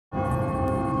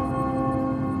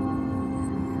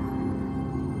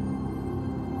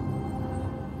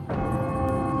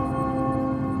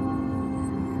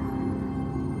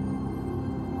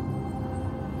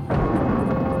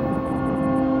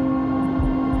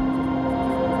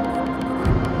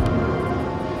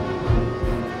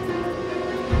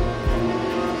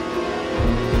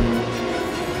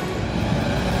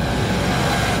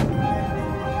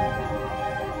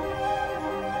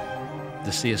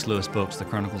C.S. Lewis books, the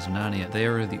Chronicles of Narnia, they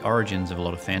are the origins of a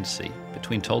lot of fantasy.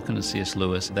 Between Tolkien and C.S.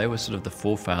 Lewis, they were sort of the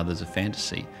forefathers of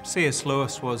fantasy. C.S.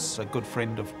 Lewis was a good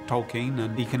friend of Tolkien,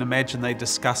 and you can imagine they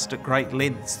discussed at great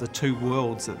lengths the two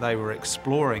worlds that they were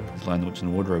exploring. Lion, the Witch and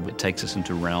the Wardrobe, it takes us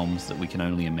into realms that we can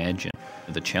only imagine.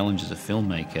 The challenge as a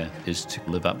filmmaker is to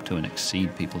live up to and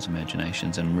exceed people's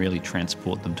imaginations and really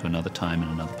transport them to another time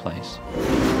and another place.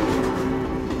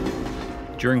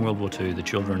 During World War II, the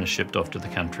children are shipped off to the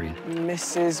country.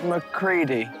 Mrs.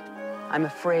 McCready. I'm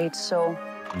afraid so.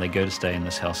 And they go to stay in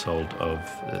this household of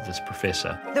this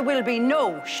professor. There will be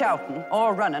no shouting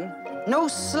or running, no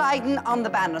sliding on the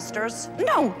banisters,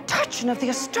 no touching of the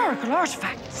historical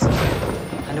artifacts.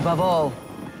 And above all,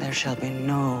 there shall be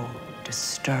no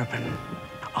disturbing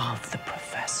of the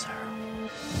professor.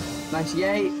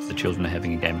 98. The children are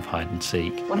having a game of hide and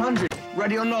seek. 100.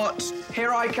 Ready or not,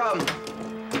 here I come.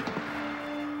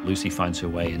 Lucy finds her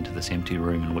way into this empty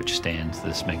room in which stands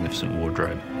this magnificent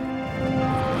wardrobe.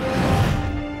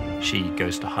 She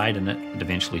goes to hide in it, and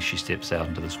eventually she steps out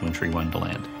into this wintry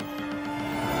wonderland.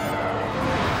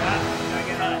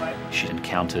 She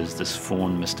encounters this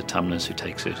faun, Mr. Tumnus, who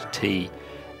takes her to tea,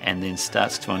 and then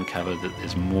starts to uncover that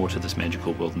there's more to this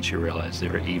magical world than she realized.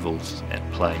 There are evils at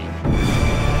play.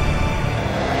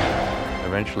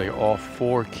 Eventually, all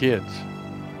 4 kids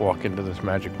walk into this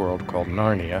magic world called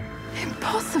Narnia.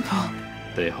 Impossible.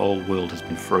 Their whole world has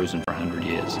been frozen for 100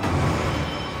 years.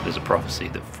 There's a prophecy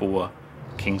that 4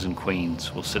 kings and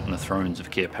queens will sit in the thrones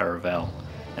of Caer Paravel,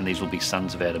 and these will be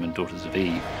sons of Adam and daughters of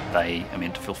Eve. They are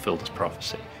meant to fulfill this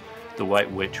prophecy. The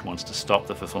White Witch wants to stop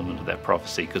the fulfillment of that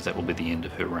prophecy because that will be the end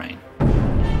of her reign.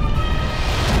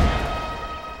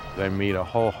 They meet a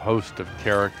whole host of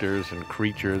characters and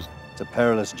creatures. It's a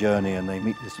perilous journey, and they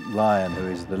meet this lion who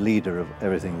is the leader of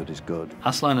everything that is good.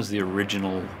 Aslan is the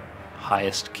original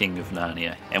highest king of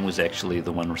Narnia and was actually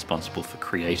the one responsible for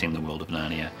creating the world of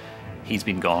Narnia. He's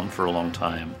been gone for a long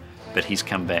time, but he's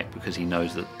come back because he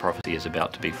knows that the prophecy is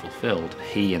about to be fulfilled.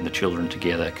 He and the children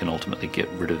together can ultimately get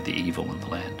rid of the evil in the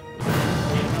land.